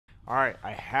All right,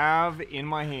 I have in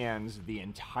my hands the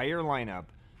entire lineup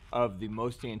of the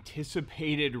most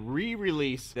anticipated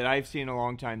re-release that I've seen in a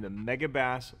long time, the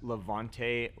Megabass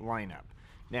Levante lineup.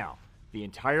 Now, the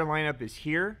entire lineup is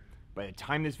here. By the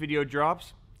time this video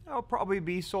drops, it'll probably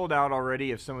be sold out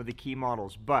already of some of the key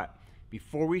models. But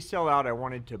before we sell out, I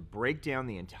wanted to break down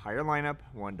the entire lineup.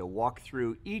 I wanted to walk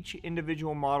through each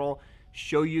individual model,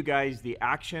 show you guys the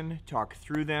action, talk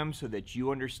through them so that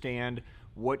you understand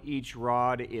what each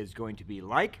rod is going to be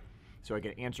like, so I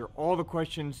can answer all the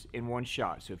questions in one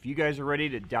shot. So if you guys are ready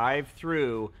to dive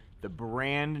through the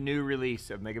brand new release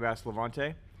of Megabass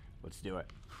Levante, let's do it.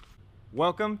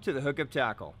 Welcome to the Hookup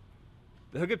Tackle.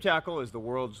 The Hookup Tackle is the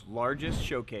world's largest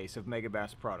showcase of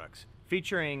Megabass products,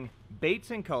 featuring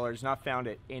baits and colors not found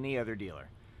at any other dealer.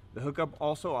 The Hookup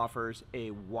also offers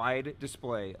a wide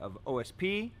display of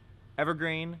OSP,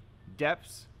 Evergreen,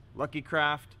 Depths, Lucky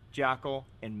Craft, Jackal,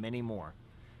 and many more.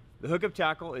 The Hookup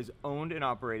Tackle is owned and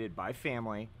operated by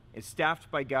family, is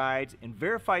staffed by guides and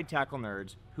verified tackle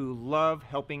nerds who love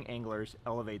helping anglers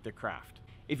elevate their craft.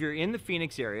 If you're in the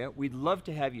Phoenix area, we'd love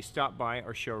to have you stop by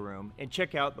our showroom and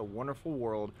check out the wonderful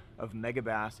world of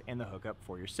Megabass and the Hookup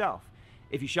for yourself.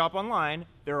 If you shop online,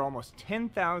 there are almost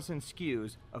 10,000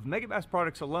 SKUs of Megabass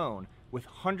products alone, with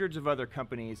hundreds of other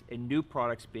companies and new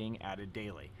products being added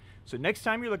daily. So next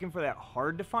time you're looking for that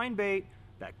hard to find bait,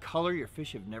 that color your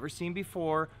fish have never seen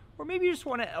before, or maybe you just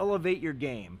want to elevate your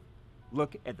game,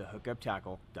 look at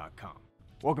thehookuptackle.com.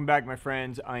 Welcome back, my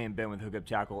friends. I am Ben with Hookup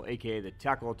Tackle, aka the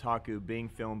Tackle Otaku, being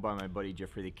filmed by my buddy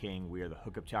Jeffrey the King. We are the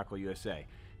Hookup Tackle USA.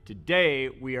 Today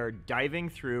we are diving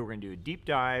through, we're going to do a deep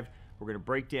dive, we're going to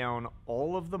break down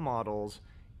all of the models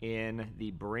in the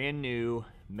brand new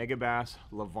Megabass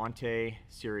Levante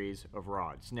series of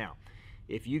rods. Now,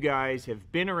 if you guys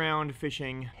have been around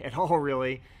fishing at all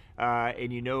really,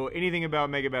 and you know anything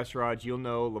about Megabass rods, you'll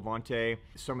know Levante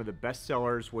is some of the best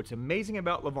sellers. What's amazing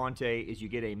about Levante is you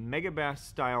get a Megabass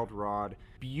styled rod,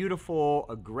 beautiful,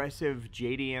 aggressive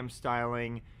JDM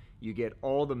styling. You get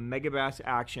all the Megabass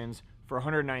actions for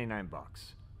 199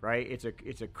 bucks, right?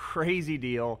 It's a crazy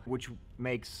deal, which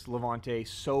makes Levante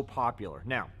so popular.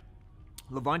 Now,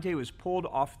 Levante was pulled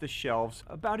off the shelves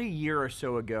about a year or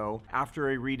so ago after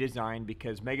a redesign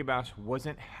because Megabass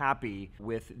wasn't happy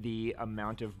with the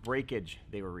amount of breakage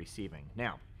they were receiving.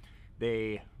 Now,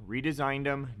 they redesigned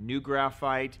them, new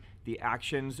graphite. The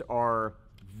actions are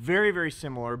very, very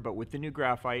similar, but with the new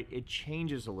graphite, it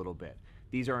changes a little bit.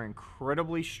 These are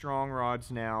incredibly strong rods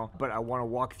now, but I want to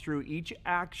walk through each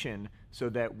action so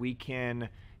that we can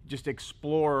just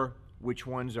explore which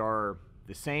ones are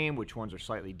the same, which ones are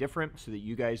slightly different, so that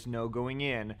you guys know going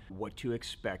in what to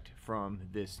expect from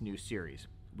this new series.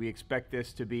 We expect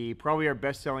this to be probably our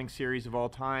best-selling series of all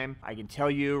time. I can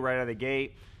tell you right out of the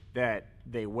gate that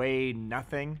they weigh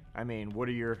nothing. I mean, what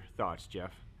are your thoughts,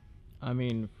 Jeff? I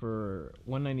mean, for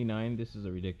 $199, this is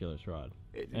a ridiculous rod.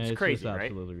 It's crazy, just right?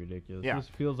 Absolutely ridiculous. Yeah. This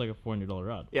feels like a $400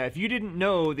 rod. Yeah, if you didn't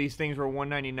know these things were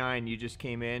 $199, you just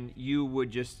came in, you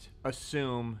would just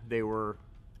assume they were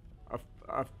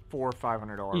a $400 or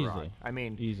 $500 rod. I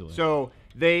mean, easily. So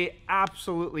they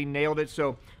absolutely nailed it.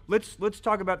 So let's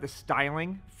talk about the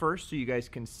styling first, so you guys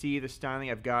can see the styling.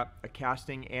 I've got a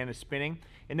casting and a spinning,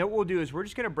 and then what we'll do is we're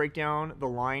just going to break down the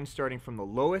line starting from the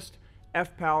lowest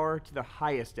F power to the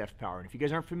highest F power. And if you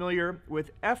guys aren't familiar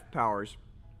with F powers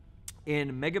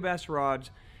in Megabass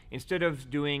rods, instead of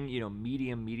doing, you know,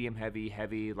 medium,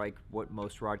 heavy, like what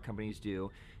most rod companies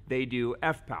do, they do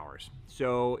F powers.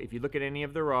 So if you look at any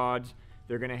of the rods,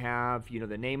 they're going to have, you know,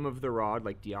 the name of the rod,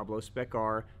 like Diablo Spec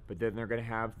R, but then they're going to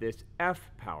have this F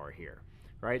power here,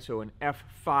 right? So an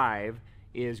F5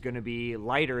 is going to be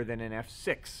lighter than an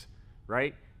F6,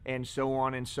 right? And so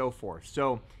on and so forth.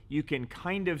 So you can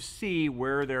kind of see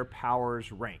where their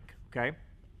powers rank, okay?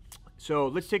 So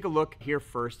let's take a look here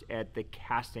first at the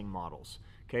casting models.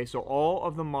 Okay, so all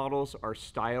of the models are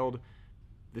styled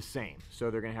the same. So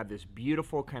they're going to have this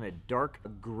beautiful kind of dark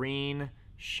green,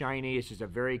 shiny. It's just a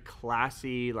very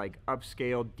classy, like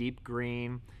upscale, deep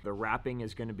green. The wrapping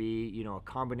is going to be, you know, a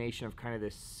combination of kind of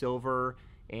this silver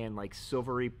and like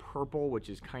silvery purple, which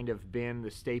has kind of been the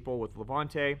staple with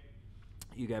Levante.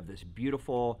 You have this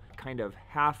beautiful kind of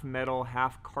half metal,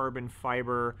 half carbon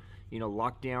fiber, you know,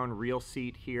 lockdown reel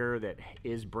seat here that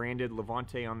is branded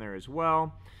Levante on there as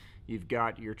well. You've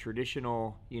got your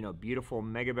traditional, you know, beautiful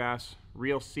Megabass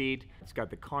reel seat. It's got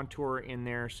the contour in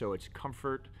there, so it's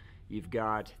comfort. You've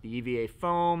got the EVA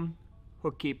foam,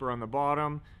 hook keeper on the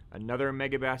bottom, another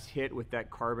Megabass hit with that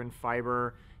carbon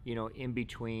fiber, you know, in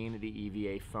between the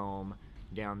EVA foam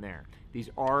down there. These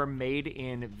are made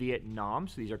in Vietnam,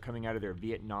 so these are coming out of their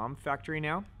Vietnam factory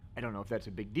now. I don't know if that's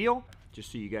a big deal,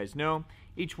 just so you guys know.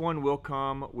 Each one will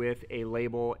come with a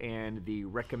label and the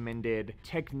recommended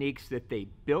techniques that they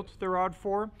built the rod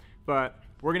for, but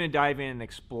we're gonna dive in and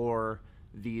explore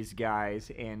these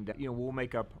guys, and we'll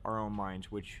make up our own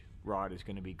minds which rod is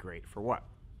gonna be great for what.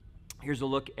 Here's a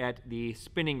look at the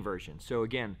spinning version. So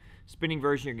again, spinning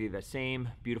version, you're gonna get that same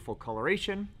beautiful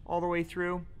coloration all the way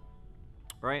through,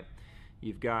 right?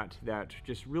 You've got that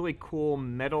just really cool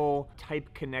metal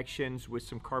type connections with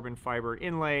some carbon fiber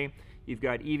inlay. You've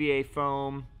got EVA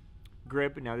foam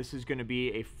grip. Now this is going to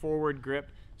be a forward grip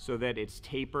so that it's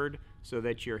tapered, so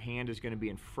that your hand is going to be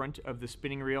in front of the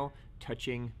spinning reel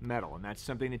touching metal. And that's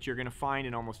something that you're going to find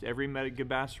in almost every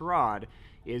Megabass rod,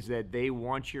 is that they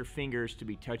want your fingers to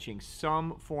be touching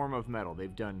some form of metal.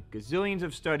 They've done gazillions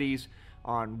of studies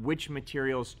on which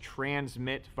materials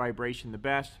transmit vibration the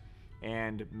best,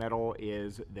 and metal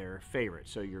is their favorite.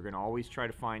 So you're going to always try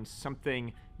to find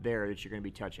something there that you're going to be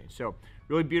touching. So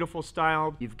really beautiful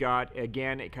style. You've got,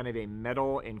 again, a kind of a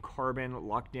metal and carbon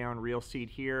lockdown reel seat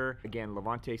here. Again,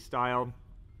 Levante style.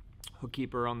 Hook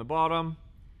keeper on the bottom.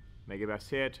 Megabass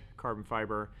hit, carbon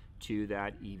fiber to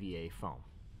that EVA foam.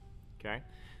 Okay,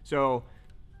 so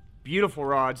beautiful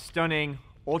rod, stunning,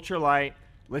 ultralight.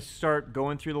 Let's start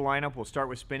going through the lineup. We'll start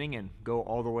with spinning and go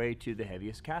all the way to the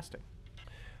heaviest casting.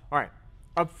 All right,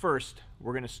 up first,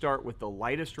 we're going to start with the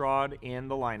lightest rod in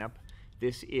the lineup.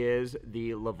 This is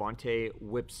the Levante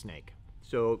Whip Snake.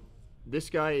 So this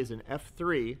guy is an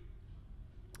F3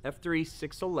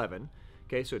 611.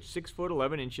 Okay, so it's 6 foot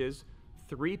 11 inches,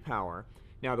 3 power.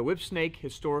 Now the Whip Snake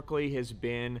historically has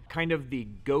been kind of the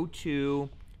go-to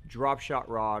drop shot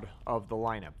rod of the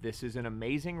lineup. This is an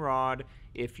amazing rod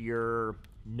if you're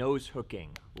nose hooking,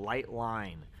 light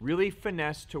line, really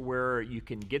finesse to where you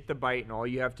can get the bite and all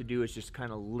you have to do is just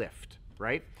kind of lift,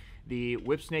 right? The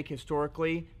Whip Snake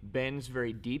historically bends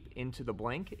very deep into the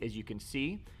blank, as you can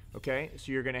see, okay?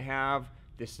 So you're gonna have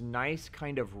this nice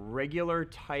kind of regular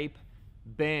type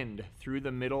bend through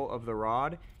the middle of the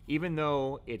rod, even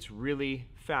though it's really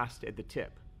fast at the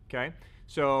tip, okay?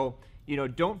 So,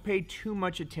 don't pay too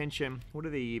much attention. What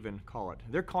do they even call it?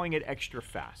 They're calling it extra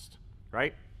fast,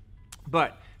 right?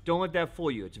 But don't let that fool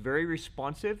you. It's very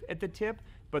responsive at the tip,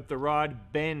 but the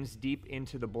rod bends deep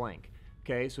into the blank.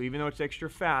 Okay, so even though it's extra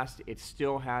fast, it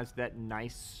still has that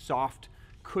nice soft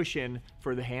cushion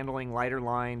for the handling lighter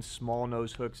lines, small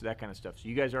nose hooks, that kind of stuff. So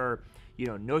you guys are,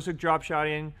 nose hook drop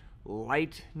shotting,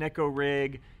 light Neko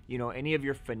rig, any of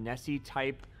your finesse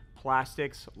type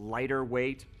plastics, lighter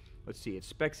weight. Let's see, it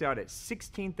specs out at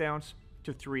 16th ounce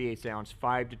to 3/8 ounce,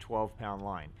 5 to 12 pound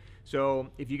line.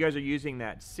 So if you guys are using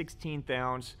that 16th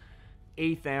ounce,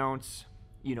 1/8 ounce,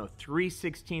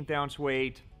 3/16 ounce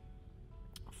weight,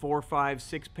 4, 5,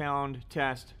 6 pound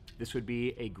test, this would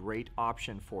be a great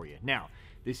option for you. Now,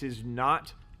 this is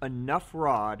not enough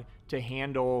rod to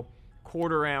handle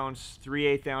 1/4 ounce,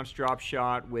 3/8 ounce drop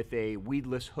shot with a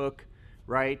weedless hook,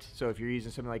 right? So if you're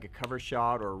using something like a cover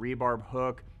shot or a rebarb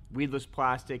hook, weedless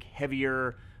plastic,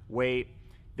 heavier weight,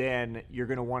 then you're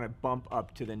going to want to bump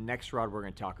up to the next rod we're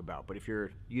going to talk about. But if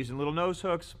you're using little nose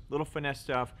hooks, little finesse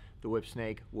stuff, the Whip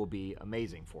Snake will be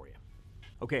amazing for you.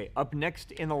 Okay, up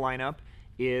next in the lineup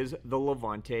is the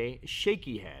Levante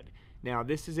Shaky Head. Now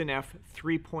this is an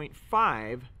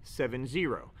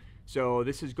F3.570. So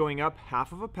this is going up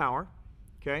half of a power.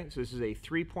 Okay, so this is a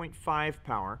 3.5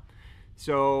 power.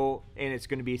 So, and it's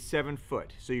going to be 7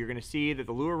 foot. So you're going to see that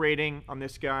the lure rating on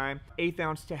this guy, 1/8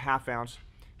 ounce to 1/2 ounce.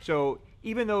 So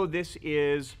even though this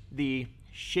is the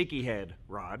shaky head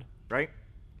rod, right?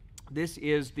 This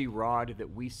is the rod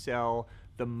that we sell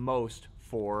the most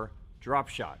for drop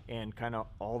shot and kind of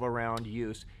all around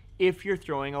use. If you're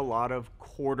throwing a lot of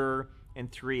 1/4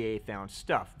 and 3/8 ounce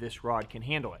stuff, this rod can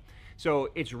handle it. So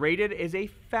it's rated as a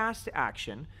fast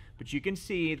action, but you can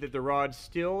see that the rod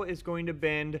still is going to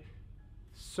bend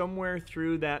somewhere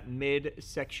through that mid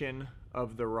section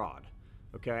of the rod,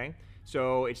 okay?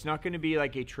 So it's not going to be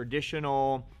like a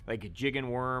traditional, like a jig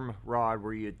and worm rod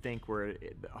where you'd think where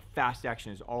a fast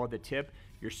action is all at the tip.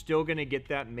 You're still going to get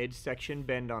that midsection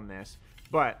bend on this,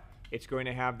 but it's going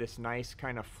to have this nice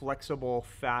kind of flexible,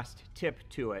 fast tip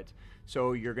to it.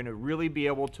 So you're going to really be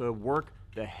able to work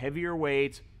the heavier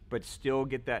weights, but still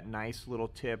get that nice little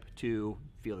tip to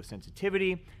feel the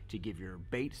sensitivity, to give your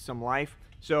bait some life.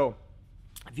 So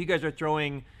if you guys are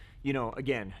throwing,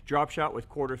 again, drop shot with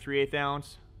 1/4, 3/8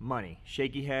 ounce, money.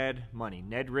 Shaky head, money.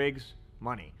 Ned rigs,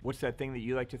 money. What's that thing that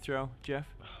you like to throw, Jeff?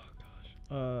 Oh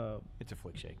gosh. It's a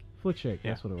flick shake. Flick shake,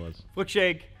 that's what it was. Flick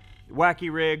shake,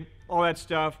 wacky rig, all that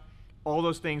stuff. All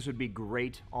those things would be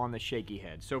great on the shaky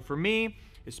head. So for me,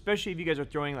 especially if you guys are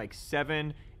throwing like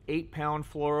 7, 8-pound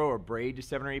fluoro or braid to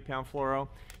 7 or 8-pound fluoro,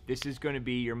 this is going to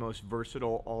be your most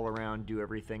versatile all-around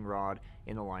do-everything rod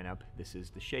in the lineup. This is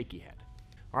the shaky head.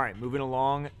 All right, moving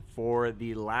along for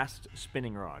the last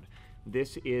spinning rod.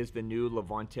 This is the new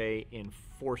Levante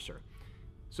Enforcer.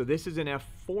 So this is an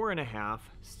f4.5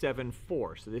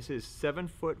 7.4. So this is 7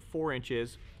 foot 4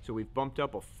 inches. So we've bumped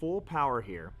up a full power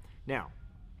here. Now,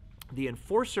 the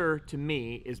Enforcer to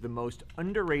me is the most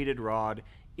underrated rod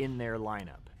in their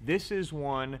lineup. This is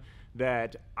one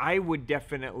that I would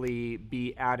definitely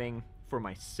be adding for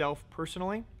myself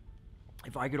personally.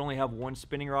 If I could only have one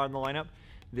spinning rod in the lineup,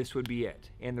 this would be it.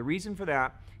 And the reason for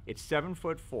that, it's 7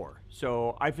 foot 4.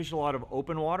 So I fish a lot of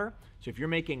open water. So if you're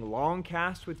making long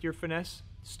casts with your finesse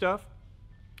stuff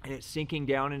and it's sinking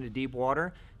down into deep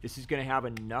water, this is going to have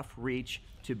enough reach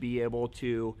to be able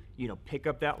to, pick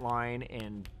up that line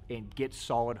and get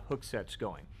solid hook sets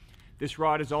going. This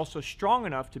rod is also strong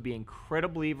enough to be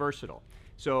incredibly versatile.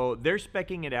 So they're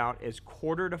speccing it out as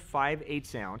 1/4 to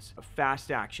 5/8 ounce of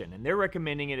fast action, and they're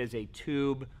recommending it as a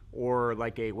tube or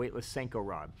like a weightless Senko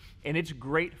rod. And it's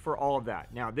great for all of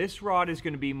that. Now this rod is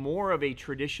going to be more of a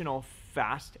traditional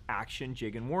fast action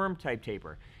jig and worm type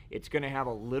taper. It's going to have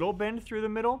a little bend through the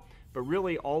middle, but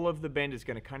really all of the bend is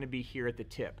going to kind of be here at the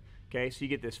tip. Okay, so you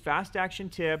get this fast action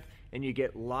tip and you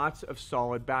get lots of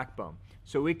solid backbone.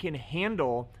 So it can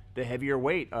handle the heavier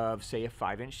weight of, say, a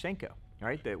 5-inch Senko,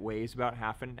 right? That weighs about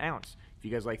 1/2 ounce. If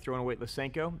you guys like throwing a weightless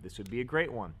Senko, this would be a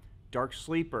great one. Dark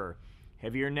sleeper,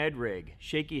 heavier Ned rig,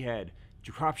 shaky head,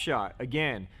 drop shot,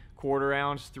 again, 1/4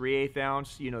 ounce, 3/8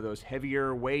 ounce, those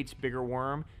heavier weights, bigger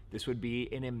worm, this would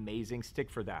be an amazing stick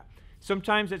for that.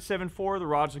 Sometimes at 7.4, the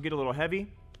rods will get a little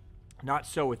heavy. Not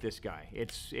so with this guy.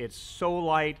 It's so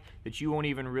light that you won't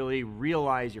even really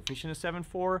realize you're fishing a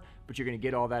 7.4, but you're going to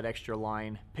get all that extra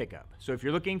line pickup. So if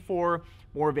you're looking for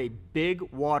more of a big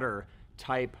water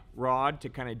type rod to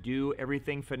kind of do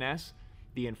everything finesse,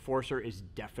 the Enforcer is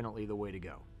definitely the way to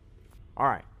go. All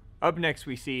right, up next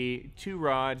we see 2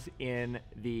 rods in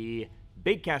the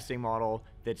bait casting model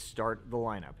that start the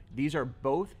lineup. These are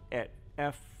both at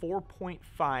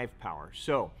f4.5 power.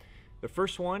 So the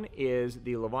first one is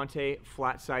the Levante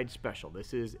Flat Side Special.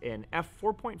 This is an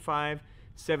f4.5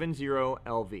 70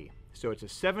 LV. So it's a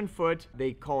 7 foot,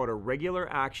 they call it a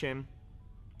regular action,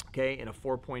 okay, in a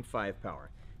 4.5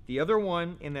 power. The other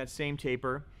one in that same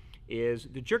taper is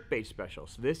the Jerkbait Special.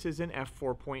 So this is an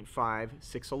f4.5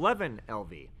 611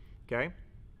 LV, okay?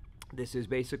 This is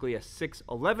basically a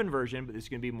 611 version, but this is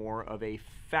going to be more of a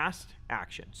fast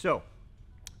action. So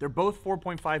they're both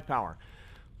 4.5 power.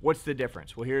 What's the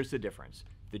difference? Well, here's the difference.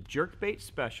 The Jerkbait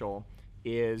Special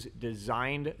is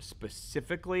designed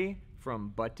specifically from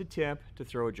butt to tip to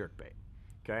throw a jerkbait,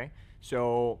 okay?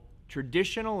 So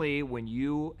traditionally, when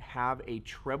you have a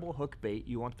treble hook bait,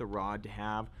 you want the rod to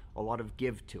have a lot of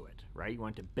give to it, right? You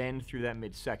want it to bend through that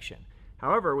midsection.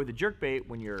 However, with a jerkbait,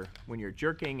 when you're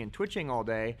jerking and twitching all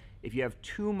day, if you have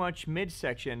too much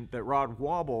midsection, the rod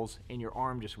wobbles and your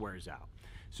arm just wears out.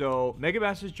 So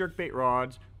Megabass's jerkbait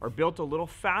rods are built a little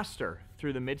faster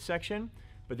through the midsection,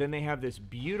 but then they have this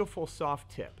beautiful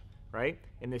soft tip, right?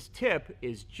 And this tip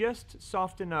is just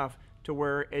soft enough to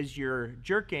where as you're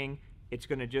jerking, it's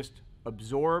gonna just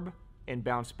absorb and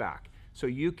bounce back. So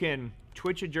you can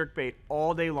twitch a jerkbait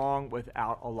all day long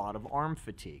without a lot of arm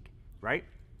fatigue, right?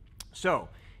 So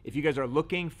if you guys are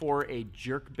looking for a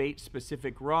jerkbait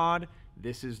specific rod,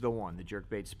 this is the one, the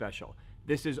Jerkbait Special.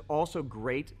 This is also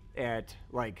great at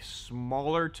like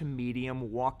smaller to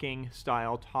medium walking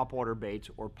style topwater baits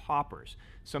or poppers.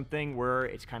 Something where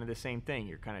it's kind of the same thing.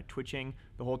 You're kind of twitching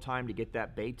the whole time to get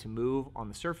that bait to move on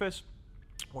the surface,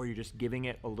 or you're just giving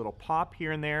it a little pop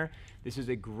here and there. This is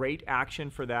a great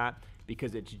action for that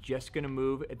because it's just going to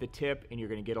move at the tip and you're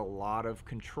going to get a lot of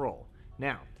control.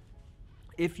 Now,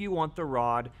 if you want the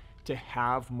rod to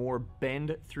have more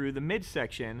bend through the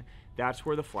midsection, that's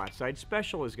where the Flat Side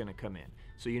Special is going to come in.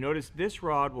 So you notice this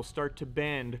rod will start to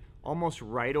bend almost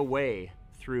right away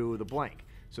through the blank.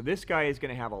 So this guy is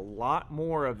going to have a lot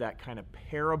more of that kind of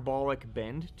parabolic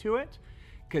bend to it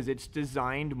because it's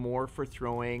designed more for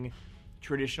throwing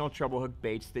traditional treble hook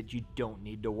baits that you don't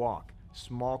need to walk.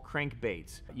 Small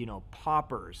crankbaits,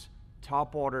 poppers,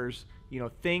 topwaters,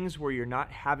 things where you're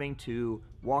not having to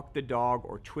walk the dog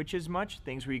or twitch as much,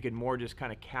 things where you can more just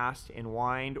kind of cast and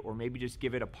wind or maybe just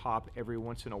give it a pop every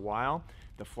once in a while.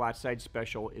 The Flat Side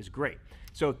Special is great.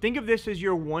 So think of this as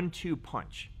your 1-2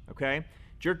 punch, okay?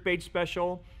 Jerkbait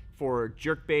Special for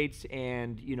jerkbaits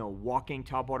and, walking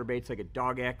topwater baits like a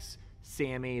Dog X,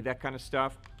 Sammy, that kind of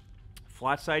stuff.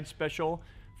 Flat Side Special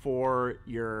for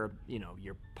your,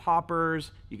 your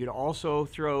poppers. You could also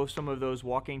throw some of those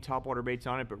walking topwater baits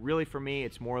on it, but really for me,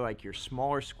 it's more like your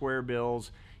smaller square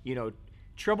bills, you know,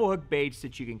 treble hook baits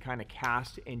that you can kind of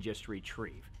cast and just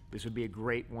retrieve. This would be a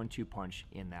great 1-2 punch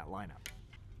in that lineup.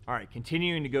 All right,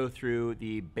 continuing to go through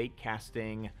the bait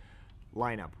casting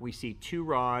lineup, we see 2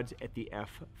 rods at the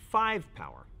F5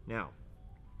 power. Now,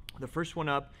 the first one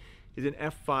up is an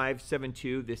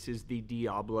F572. This is the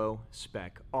Diablo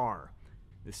Spec R.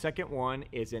 The second one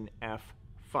is an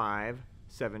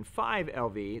F575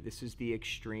 LV. This is the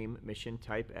Extreme Mission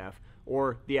Type F,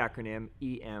 or the acronym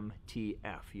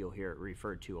EMTF. You'll hear it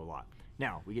referred to a lot.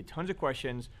 Now, we get tons of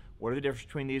questions. What are the differences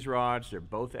between these rods? They're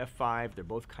both F5. They're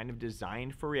both kind of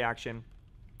designed for reaction.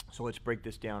 So let's break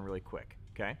this down really quick,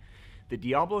 okay? The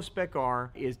Diablo Spec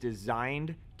R is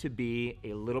designed to be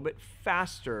a little bit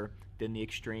faster than the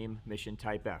Extreme Mission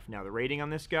Type F. Now, the rating on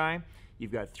this guy,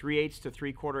 you've got 3/8 to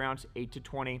 3/4 ounce, 8 to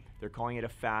 20. They're calling it a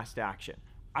fast action.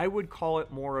 I would call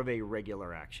it more of a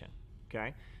regular action,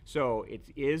 okay? So it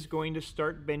is going to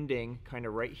start bending kind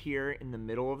of right here in the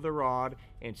middle of the rod,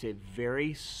 and it's a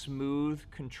very smooth,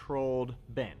 controlled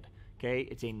bend, okay?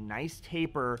 It's a nice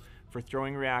taper for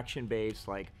throwing reaction baits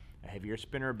like a heavier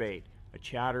spinner bait, a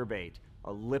chatterbait,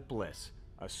 a lipless,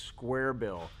 a square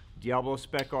bill. Diablo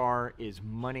Spec R is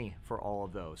money for all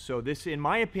of those. So this, in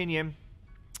my opinion,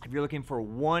 if you're looking for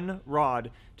one rod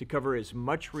to cover as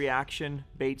much reaction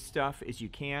bait stuff as you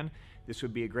can, this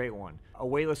would be a great one. A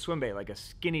weightless swim bait like a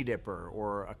skinny dipper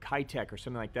or a Kitech or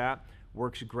something like that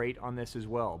works great on this as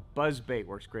well. Buzz bait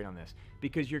works great on this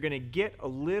because you're going to get a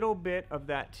little bit of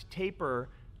that taper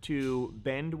to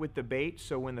bend with the bait,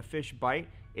 so when the fish bite,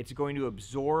 it's going to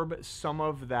absorb some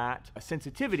of that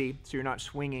sensitivity so you're not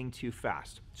swinging too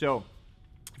fast. So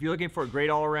if you're looking for a great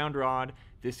all-around rod,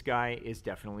 this guy is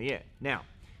definitely it. Now,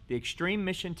 the Extreme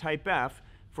Mission Type F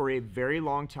for a very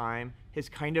long time has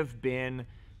kind of been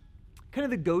kind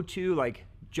of the go-to like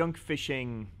junk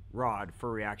fishing rod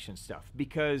for reaction stuff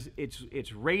because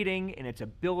its rating and its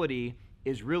ability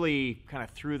is really kind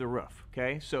of through the roof,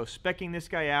 okay? So specking this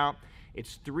guy out,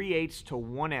 it's 3/8 to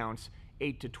 1 ounce,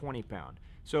 8 to 20 pound.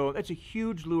 So that's a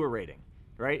huge lure rating,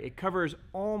 right? It covers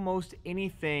almost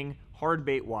anything hard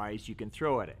bait wise you can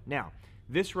throw at it. Now,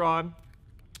 this rod,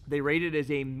 they rate it as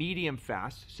a medium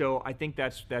fast, so I think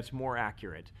that's more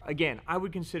accurate. Again, I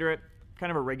would consider it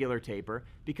kind of a regular taper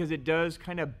because it does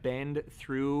kind of bend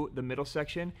through the middle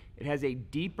section. It has a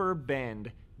deeper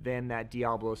bend than that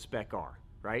Diablo Spec R.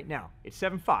 Right now, it's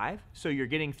 7.5, so you're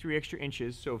getting 3 extra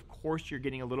inches, so of course you're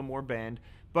getting a little more bend,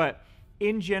 but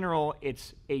in general,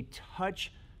 it's a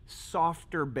touch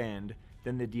softer bend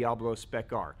than the Diablo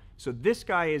Spec R. So this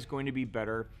guy is going to be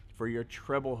better for your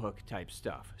treble hook type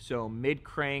stuff. So mid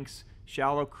cranks,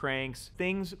 shallow cranks,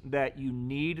 things that you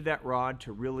need that rod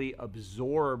to really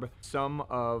absorb some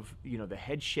of, you know, the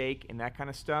head shake and that kind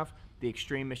of stuff. The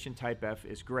Extreme Mission Type F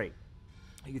is great.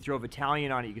 You can throw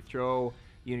Battalion on it, you can throw,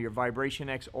 you know, your Vibration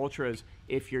X Ultras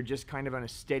if you're just kind of on a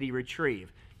steady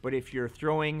retrieve. But if you're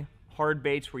throwing hard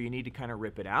baits where you need to kind of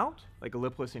rip it out, like a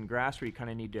lipless in grass where you kind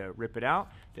of need to rip it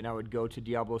out, then I would go to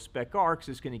Diablo Spec R because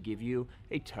it's going to give you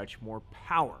a touch more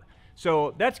power.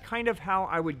 So that's kind of how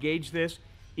I would gauge this.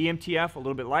 EMTF, a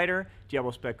little bit lighter.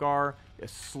 Diablo Spec R,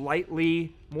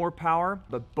 slightly more power,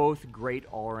 but both great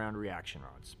all-around reaction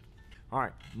rods. All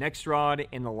right, next rod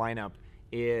in the lineup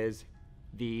is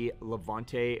the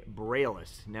Levante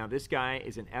Brailless. Now this guy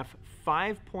is an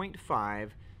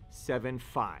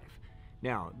F5.575.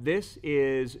 Now this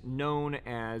is known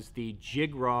as the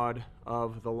jig rod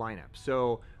of the lineup.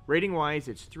 So rating wise,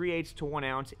 it's 3/8 to 1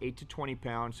 ounce, 8 to 20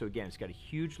 pounds. So again, it's got a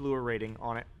huge lure rating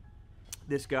on it.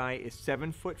 This guy is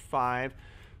 7'5",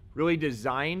 really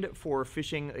designed for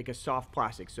fishing like a soft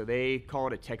plastic. So they call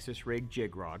it a Texas rig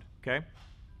jig rod, okay?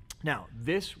 Now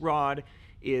this rod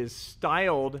is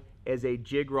styled as a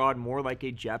jig rod, more like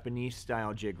a Japanese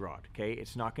style jig rod, okay?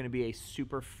 It's not going to be a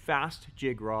super fast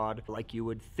jig rod like you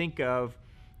would think of,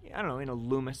 I don't know, in a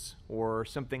Loomis or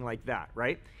something like that,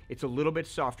 right? It's a little bit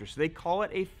softer. So they call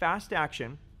it a fast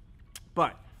action,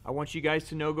 but I want you guys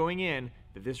to know going in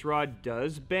that this rod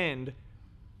does bend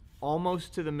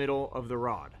almost to the middle of the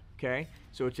rod, okay?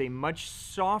 So it's a much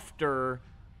softer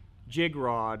jig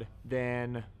rod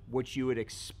than what you would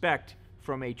expect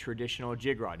from a traditional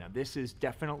jig rod. Now this is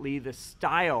definitely the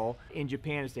style in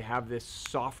Japan, is to have this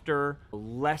softer,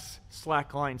 less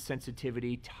slackline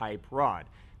sensitivity type rod.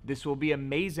 This will be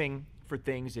amazing for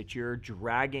things that you're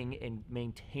dragging and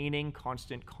maintaining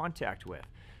constant contact with.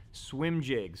 Swim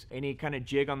jigs, any kind of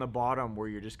jig on the bottom where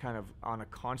you're just kind of on a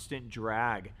constant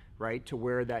drag, right, to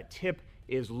where that tip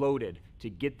is loaded. To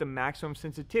get the maximum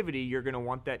sensitivity, you're going to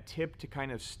want that tip to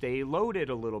kind of stay loaded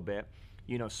a little bit.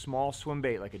 small swim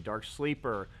bait like a dark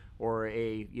sleeper, or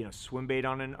a swim bait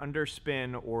on an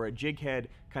underspin, or a jig head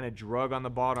kind of drug on the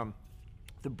bottom,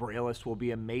 the brailless will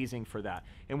be amazing for that.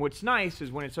 And what's nice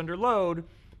is when it's under load,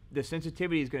 the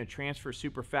sensitivity is going to transfer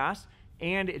super fast,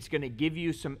 and it's going to give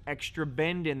you some extra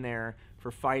bend in there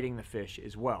for fighting the fish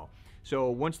as well.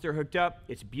 So once they're hooked up,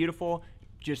 it's beautiful.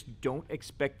 Just don't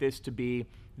expect this to be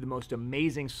the most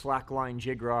amazing slackline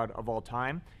jig rod of all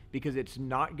time, because it's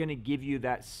not going to give you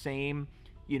that same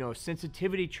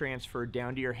sensitivity transfer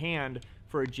down to your hand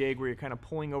for a jig where you're kind of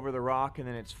pulling over the rock and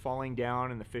then it's falling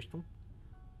down and the fish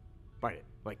bite it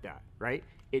like that, right?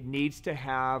 It needs to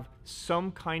have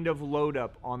some kind of load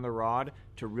up on the rod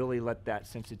to really let that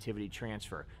sensitivity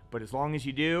transfer. But as long as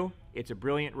you do, it's a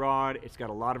brilliant rod. It's got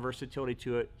a lot of versatility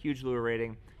to it, huge lure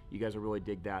rating. You guys will really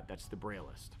dig that. That's the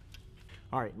brailless.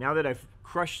 All right, now that I've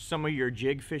crushed some of your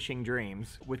jig fishing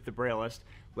dreams with the brailless,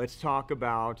 let's talk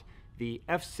about the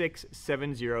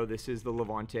F670. This is the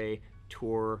Levante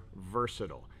Tour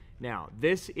Versatile. Now,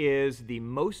 this is the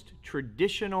most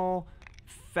traditional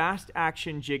fast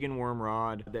action jig and worm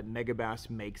rod that Megabass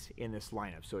makes in this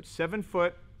lineup. So it's 7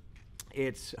 foot,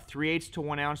 it's 3/8 to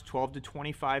 1 ounce, 12 to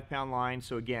 25 pound line.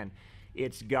 So again,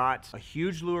 it's got a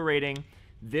huge lure rating.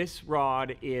 This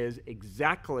rod is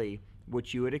exactly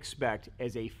what you would expect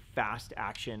as a fast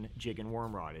action jig and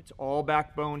worm rod. It's all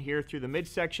backbone here through the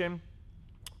midsection,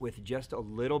 with just a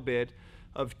little bit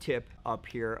of tip up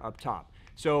here up top.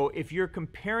 So if you're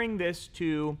comparing this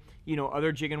to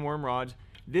other jig and worm rods,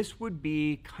 this would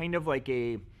be kind of like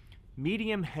a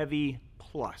medium heavy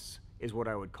plus is what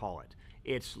I would call it.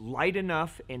 It's light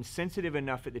enough and sensitive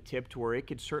enough at the tip to where it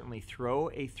could certainly throw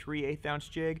a 3/8 ounce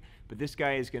jig, but this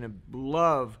guy is going to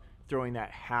love throwing that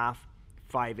half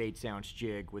 5/8 ounce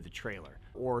jig with a trailer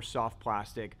or soft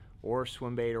plastic or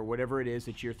swim bait or whatever it is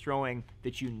that you're throwing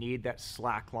that you need that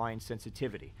slack line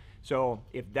sensitivity. So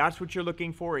if that's what you're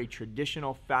looking for, a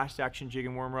traditional fast action jig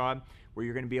and worm rod where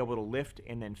you're going to be able to lift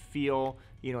and then feel,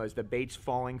 as the bait's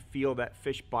falling, feel that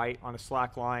fish bite on a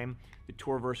slack line, the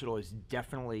Tour Versatile is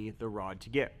definitely the rod to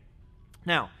get.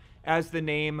 Now, as the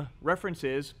name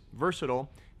references, versatile,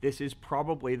 this is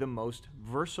probably the most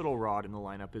versatile rod in the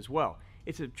lineup as well.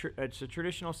 It's a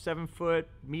traditional 7 foot,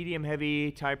 medium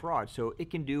heavy type rod, so it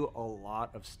can do a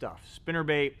lot of stuff.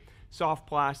 Spinnerbait, soft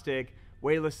plastic,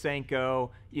 weightless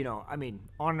Senko, on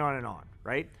and on and on,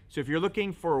 right? So if you're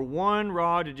looking for one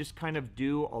rod to just kind of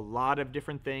do a lot of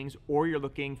different things, or you're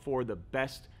looking for the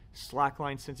best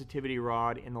slackline sensitivity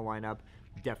rod in the lineup,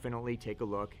 definitely take a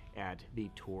look at the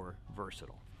Tour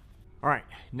Versatile. All right,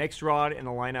 next rod in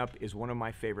the lineup is one of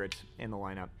my favorites in the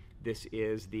lineup. This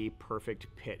is the Perfect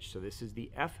Pitch. So this is the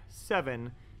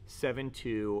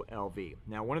F772 LV.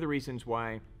 Now, one of the reasons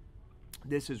why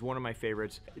this is one of my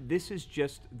favorites, this is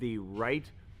just the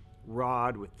right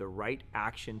rod with the right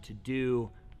action to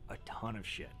do a ton of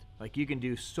shit. Like, you can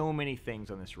do so many things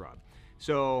on this rod.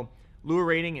 So lure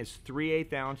rating is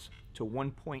 3/8 ounce to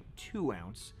 1.2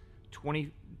 ounce,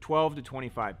 12 to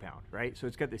 25 pound, right? So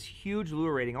it's got this huge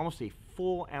lure rating, almost a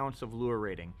full ounce of lure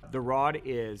rating. The rod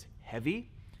is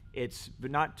heavy. It's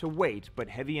not to weight, but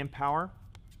heavy in power.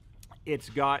 It's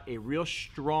got a real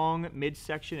strong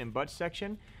midsection and butt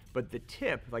section, but the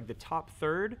tip, like the top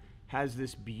third, has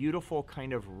this beautiful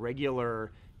kind of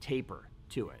regular taper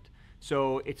to it.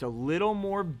 So it's a little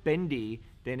more bendy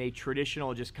than a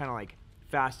traditional just kind of like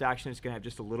fast action. It's going to have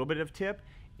just a little bit of tip.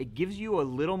 It gives you a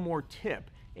little more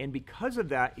tip, and because of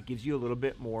that, it gives you a little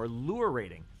bit more lure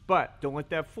rating. But don't let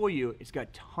that fool you. It's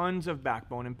got tons of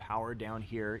backbone and power down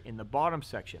here in the bottom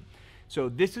section. So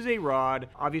this is a rod,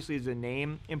 obviously as the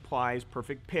name implies,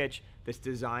 perfect pitch, that's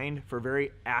designed for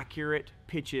very accurate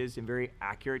pitches and very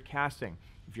accurate casting.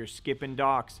 If you're skipping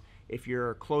docks, if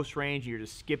you're close range, you're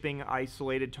just skipping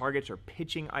isolated targets or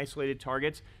pitching isolated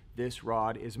targets, this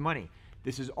rod is money.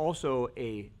 This is also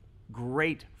a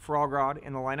great frog rod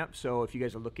in the lineup, so if you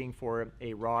guys are looking for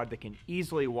a rod that can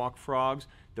easily walk frogs,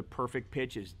 the Perfect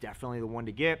Pitch is definitely the one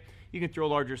to get. You can throw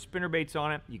larger spinner baits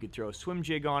on it, you could throw a swim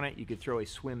jig on it, you could throw a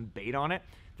swim bait on it.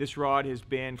 This rod has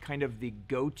been kind of the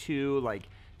go-to like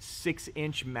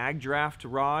 6-inch mag draft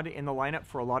rod in the lineup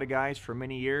for a lot of guys for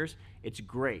many years. It's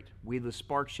great. Weedless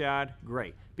spark shad,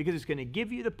 great, because it's going to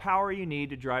give you the power you need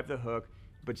to drive the hook,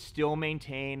 but still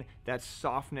maintain that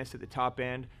softness at the top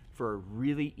end for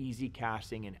really easy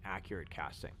casting and accurate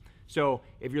casting. So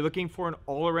if you're looking for an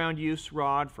all-around use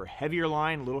rod for heavier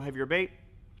line, a little heavier bait,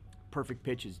 Perfect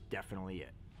Pitch is definitely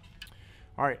it.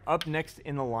 All right, up next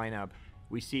in the lineup,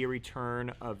 we see a return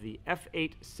of the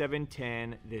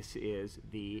F8710. This is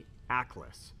the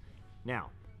Atlas.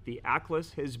 Now, the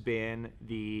Atlas has been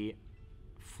the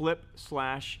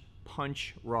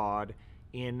flip/punch rod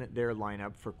in their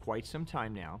lineup for quite some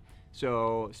time now.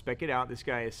 So spec it out. This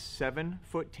guy is 7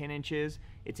 foot 10 inches.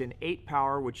 It's an 8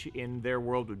 power, which in their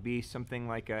world would be something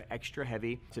like a extra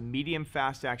heavy. It's a medium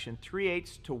fast action,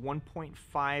 3/8 to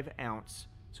 1.5 ounce.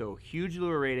 So huge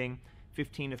lure rating,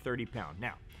 15 to 30 pound.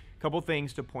 Now, a couple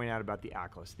things to point out about the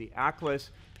Atlas. The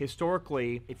Atlas,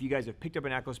 historically, if you guys have picked up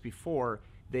an Atlas before,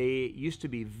 they used to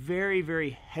be very, very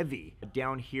heavy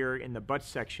down here in the butt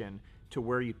section, to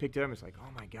where you picked it up, it's like,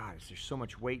 oh my gosh, there's so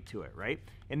much weight to it, right?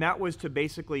 And that was to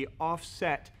basically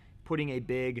offset putting a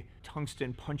big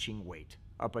tungsten punching weight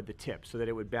up at the tip so that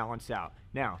it would balance out.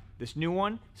 Now, this new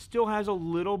one still has a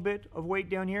little bit of weight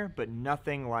down here, but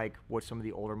nothing like what some of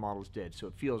the older models did. So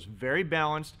it feels very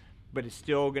balanced, but it's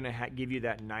still gonna give you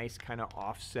that nice kind of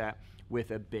offset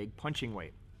with a big punching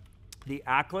weight. The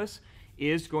Atlas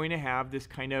is going to have this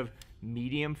kind of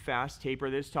medium fast taper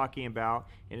that it's talking about,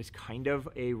 and it's kind of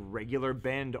a regular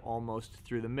bend almost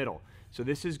through the middle. So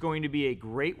this is going to be a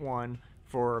great one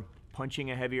for punching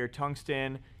a heavier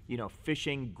tungsten, you know,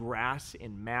 fishing grass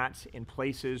and mats in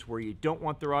places where you don't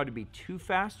want the rod to be too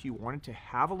fast. You want it to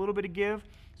have a little bit of give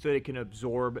so that it can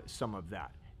absorb some of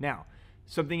that. Now,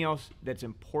 something else that's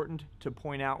important to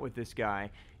point out with this guy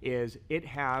is it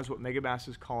has what Megabass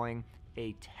is calling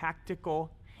a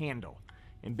tactical handle.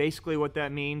 And basically what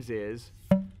that means is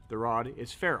the rod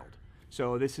is ferruled.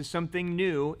 So this is something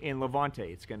new in Levante.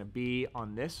 It's going to be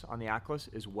on this, on the Atlas,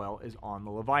 as well as on the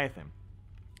Leviathan.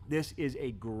 This is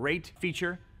a great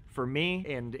feature for me,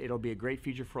 and it'll be a great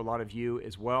feature for a lot of you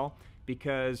as well,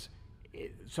 because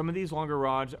some of these longer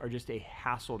rods are just a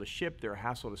hassle to ship. They're a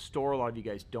hassle to store. A lot of you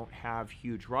guys don't have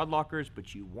huge rod lockers,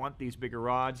 but you want these bigger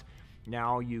rods.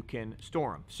 Now you can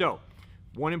store them. So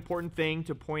one important thing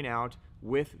to point out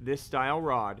with this style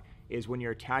rod is when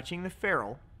you're attaching the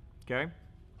ferrule, okay,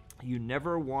 you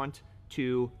never want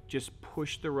to just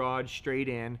push the rod straight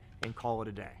in and call it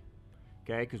a day,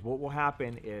 okay, because what will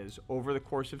happen is over the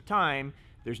course of time,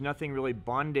 there's nothing really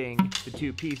bonding the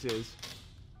two pieces.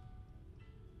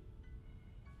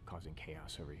 Causing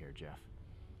chaos over here, Jeff.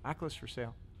 Atlas for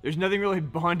sale. There's nothing really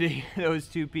bonding those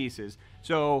two pieces,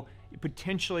 so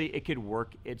potentially it could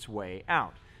work its way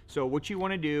out. So what you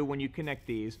want to do when you connect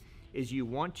these is you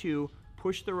want to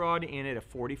push the rod in at a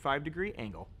 45-degree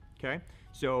angle, okay?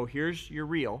 So here's your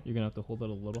reel. You're gonna have to hold it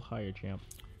a little higher, champ.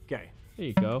 Okay. There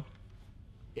you go.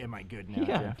 Am I good now,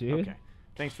 Yeah, Jeff? dude. Okay.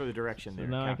 Thanks for the direction So there,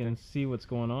 now Captain. I can see what's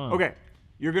going on. Okay.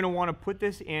 You're gonna want to put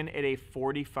this in at a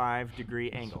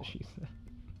 45-degree That's angle. what she said.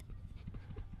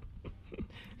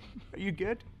 Are you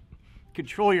good?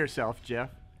 Control yourself, Jeff.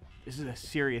 This is a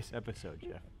serious episode,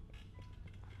 Jeff.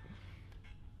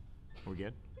 We're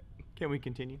good? Can we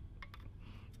continue?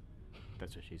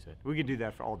 That's what she said. We could do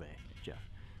that for all day, Jeff.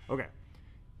 Okay.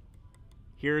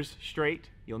 Here's straight.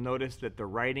 You'll notice that the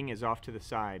writing is off to the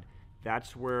side.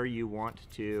 That's where you want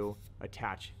to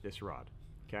attach this rod,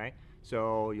 okay?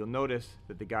 So you'll notice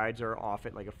that the guides are off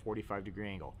at like a 45-degree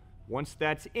angle. Once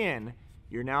that's in,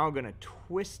 you're now gonna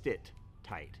twist it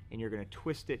tight, and you're gonna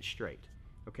twist it straight,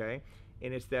 okay?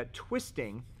 And it's that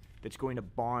twisting that's going to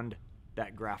bond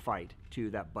that graphite to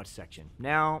that butt section.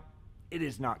 Now, it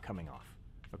is not coming off,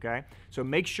 okay? So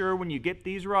make sure when you get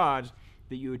these rods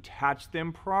that you attach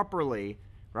them properly,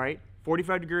 right?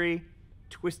 45-degree,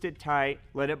 twist it tight,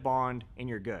 let it bond, and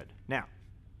you're good. Now,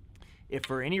 if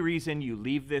for any reason you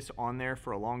leave this on there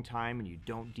for a long time and you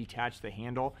don't detach the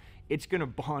handle, it's gonna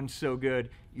bond so good,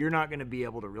 you're not gonna be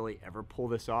able to really ever pull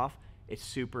this off. It's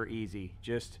super easy.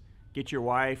 Just get your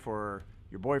wife or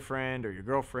your boyfriend or your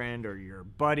girlfriend or your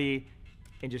buddy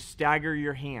and just stagger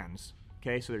your hands.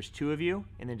 Okay, so there's 2 of you,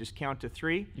 and then just count to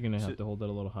 3. You're gonna have to hold it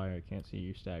a little higher. I can't see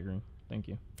you staggering. Thank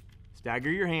you.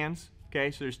 Stagger your hands. Okay,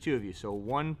 so there's 2 of you. So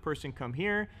one person come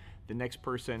here, the next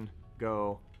person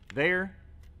go there,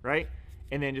 right?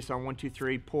 And then just on 1, 2,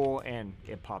 3, pull, and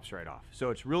it pops right off. So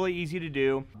it's really easy to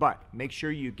do, but make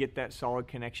sure you get that solid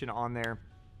connection on there.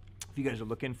 If you guys are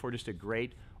looking for just a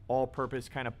great all-purpose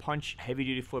kind of punch,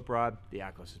 heavy-duty flip rod, the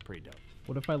Atlas is pretty dope.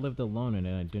 What if I lived alone and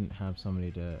I didn't have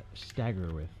somebody to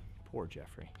stagger with? Poor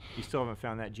Jeffrey. You still haven't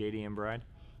found that JDM bride?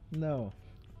 No.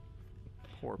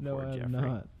 Poor No, Jeffrey. I'm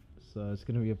not. So it's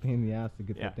gonna be a pain in the ass to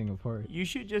get that thing apart. You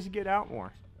should just get out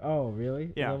more. Oh,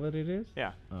 really? Yeah. Is that what it is?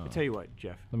 Yeah. Oh. I'll tell you what,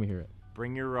 Jeff. Let me hear it.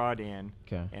 Bring your rod in,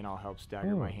 'Kay. and I'll help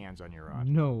stagger my hands on your rod.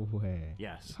 No way.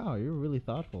 Yes. Wow, you're really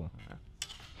thoughtful.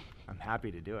 I'm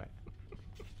happy to do it.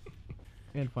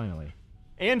 And finally.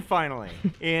 And finally,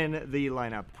 in the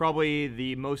lineup, probably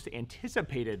the most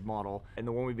anticipated model, and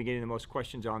the one we've been getting the most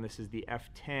questions on, this is the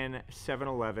F10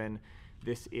 711.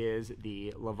 This is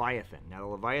the Leviathan. Now, the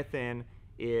Leviathan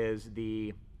is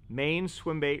the main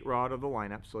swim bait rod of the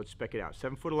lineup, so let's spec it out.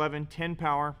 7'11", 10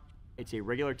 power, It's a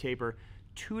regular taper,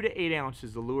 2 to 8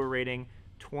 ounces, the lure rating,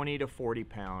 20 to 40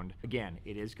 pound. Again,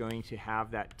 it is going to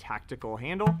have that tactical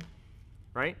handle,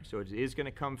 right? So it is going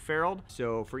to come ferruled,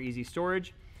 so for easy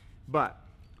storage. But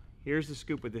here's the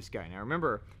scoop with this guy. Now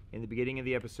remember, in the beginning of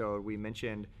the episode, we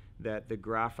mentioned that the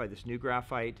graphite, this new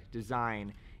graphite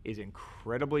design, is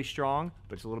incredibly strong,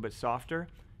 but it's a little bit softer.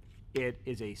 It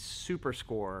is a super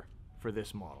score for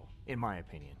this model, in my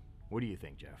opinion. What do you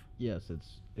think, Jeff? Yes,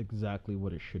 it's exactly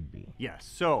what it should be. Yes.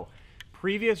 So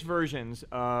previous versions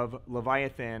of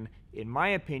Leviathan, in my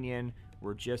opinion,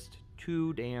 were just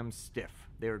too damn stiff.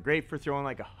 They were great for throwing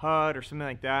like a HUD or something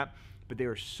like that, but they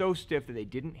were so stiff that they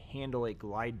didn't handle a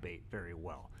glide bait very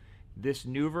well. This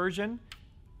new version,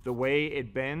 the way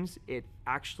it bends, it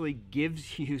actually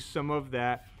gives you some of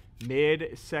that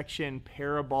mid-section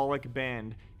parabolic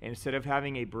bend. And instead of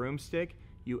having a broomstick,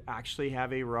 you actually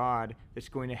have a rod that's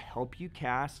going to help you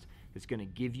cast, that's going to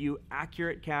give you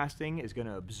accurate casting, is going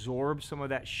to absorb some of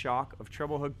that shock of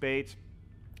treble hook baits.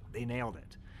 They nailed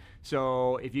it.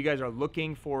 So if you guys are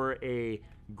looking for a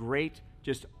great,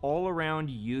 just all-around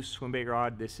use swim bait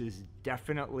rod, this is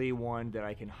definitely one that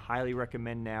I can highly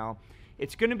recommend now.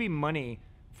 It's going to be money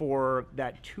for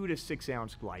that 2 to 6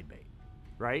 ounce glide bait,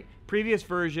 right? Previous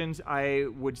versions, I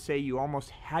would say you almost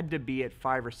had to be at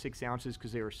 5 or 6 ounces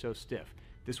because they were so stiff.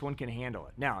 This one can handle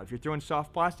it. Now, if you're throwing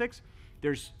soft plastics,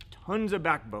 there's tons of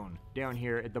backbone down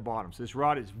here at the bottom. So this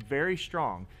rod is very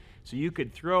strong. So you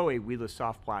could throw a weedless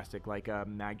soft plastic like a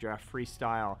Magdraft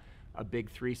Freestyle, a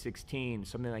big 316,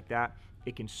 something like that.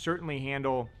 It can certainly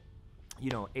handle,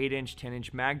 you know, 8-inch,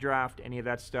 10-inch Magdraft, any of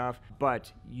that stuff.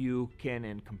 But you can,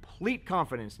 in complete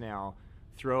confidence now,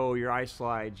 throw your ice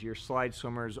slides, your slide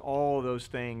swimmers, all those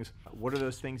things. What are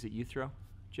those things that you throw,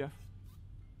 Jeff?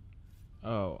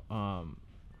 Oh,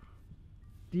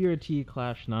 DRT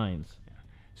Clash 9s.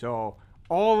 So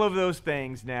all of those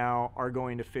things now are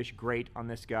going to fish great on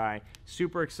this guy.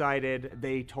 Super excited.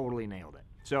 They totally nailed it.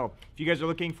 So if you guys are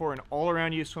looking for an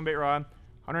all-around use swim bait rod,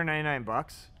 199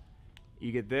 bucks.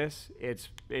 You get this. It's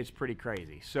pretty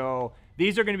crazy. So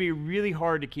these are going to be really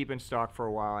hard to keep in stock for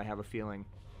a while, I have a feeling,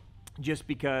 just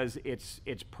because it's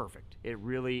perfect. It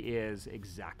really is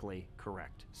exactly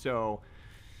correct. So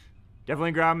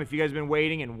definitely grab them if you guys have been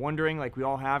waiting and wondering, like we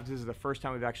all have, because this is the first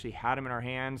time we've actually had them in our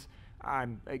hands.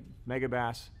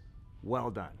 Megabass,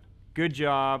 well done. Good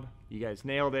job. You guys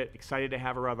nailed it. Excited to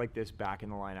have a rod like this back in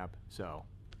the lineup. So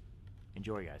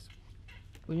enjoy, guys.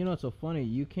 Well, you know what's so funny?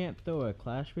 You can't throw a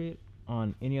Clash bait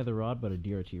on any other rod but a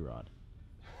DRT rod.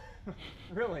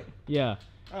 Really? Yeah.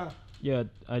 Yeah,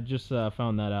 I just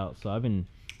found that out, so I've been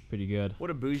pretty good.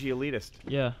 What a bougie elitist.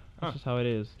 Yeah, that's just how it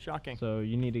is. Shocking. So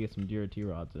you need to get some DRT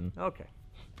rods in. Okay.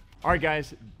 All right,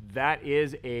 guys, that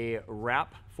is a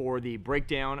wrap for the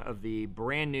breakdown of the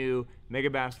brand new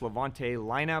Megabass Levante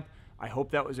lineup. I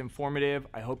hope that was informative.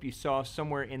 I hope you saw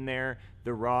somewhere in there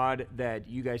the rod that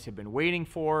you guys have been waiting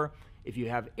for. If you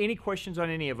have any questions on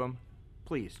any of them,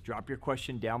 please drop your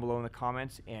question down below in the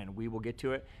comments and we will get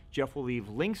to it. Jeff will leave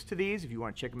links to these if you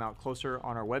want to check them out closer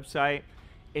on our website.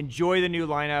 Enjoy the new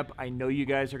lineup. I know you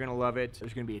guys are going to love it.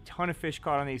 There's going to be a ton of fish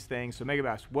caught on these things. So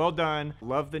Megabass, well done.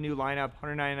 Love the new lineup.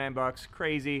 199 bucks.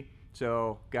 Crazy.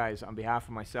 So guys, on behalf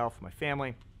of myself, my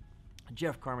family,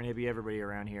 Jeff, Carmen, Hippie, everybody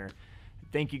around here,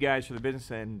 thank you guys for the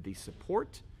business and the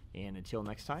support. And until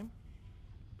next time,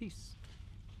 peace.